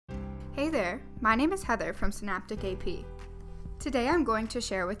Hey there, my name is Heather from Synaptic AP. Today I'm going to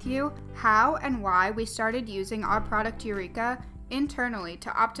share with you how and why we started using our product Youreka internally to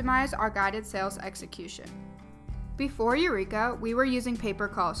optimize our guided sales execution. Before Youreka, we were using paper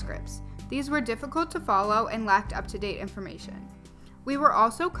call scripts. These were difficult to follow and lacked up-to-date information. We were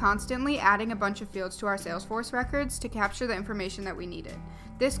also constantly adding a bunch of fields to our Salesforce records to capture the information that we needed.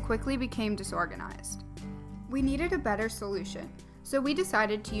 This quickly became disorganized. We needed a better solution, so we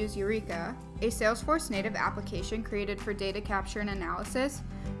decided to use Youreka, a Salesforce-Native application created for data capture and analysis,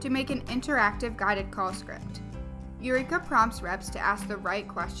 to make an interactive guided call script. Youreka prompts reps to ask the right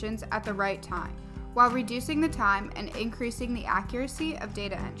questions at the right time, while reducing the time and increasing the accuracy of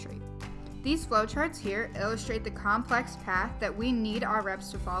data entry. These flowcharts here illustrate the complex path that we need our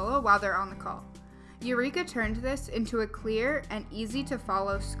reps to follow while they're on the call. Youreka turned this into a clear and easy to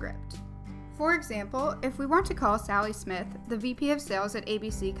follow script. For example, if we want to call Sally Smith, the VP of Sales at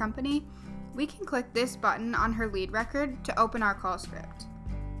ABC Company, we can click this button on her lead record to open our call script.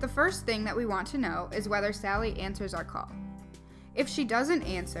 The first thing that we want to know is whether Sally answers our call. If she doesn't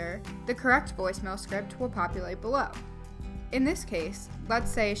answer, the correct voicemail script will populate below. In this case,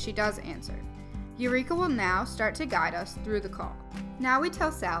 let's say she does answer. Youreka will now start to guide us through the call. Now we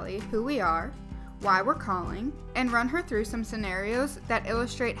tell Sally who we are, why we're calling, and run her through some scenarios that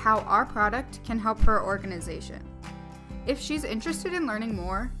illustrate how our product can help her organization. If she's interested in learning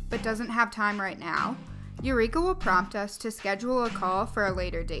more, but doesn't have time right now, Youreka will prompt us to schedule a call for a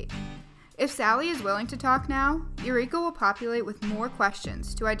later date. If Sally is willing to talk now, Youreka will populate with more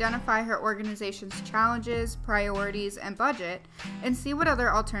questions to identify her organization's challenges, priorities, and budget, and see what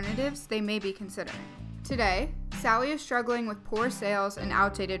other alternatives they may be considering. Today, Sally is struggling with poor sales and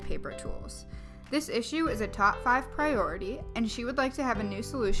outdated paper tools. This issue is a top 5 priority, and she would like to have a new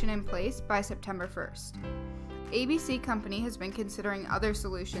solution in place by September 1st. ABC Company has been considering other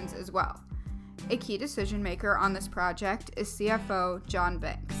solutions as well. A key decision maker on this project is CFO John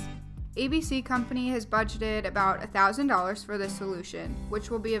Banks. ABC Company has budgeted about $1,000 for this solution,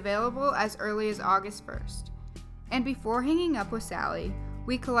 which will be available as early as August 1st. And before hanging up with Sally,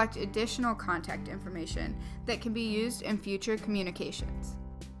 we collect additional contact information that can be used in future communications.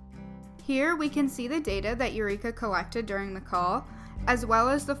 Here we can see the data that Youreka collected during the call, as well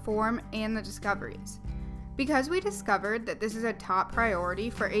as the form and the discoveries. Because we discovered that this is a top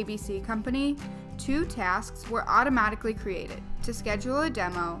priority for ABC Company, 2 tasks were automatically created to schedule a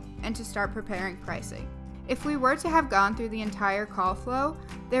demo and to start preparing pricing. If we were to have gone through the entire call flow,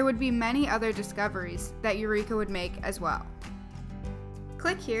 there would be many other discoveries that Youreka would make as well.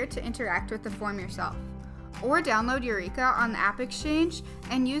 Click here to interact with the form yourself, or download Youreka on the App Exchange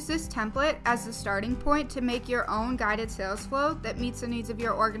and use this template as the starting point to make your own guided sales flow that meets the needs of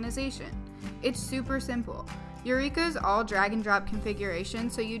your organization. It's super simple. Youreka is all drag and drop configuration,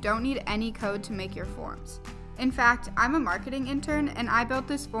 so you don't need any code to make your forms. In fact, I'm a marketing intern and I built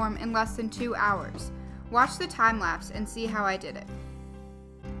this form in less than 2 hours. Watch the time lapse and see how I did it.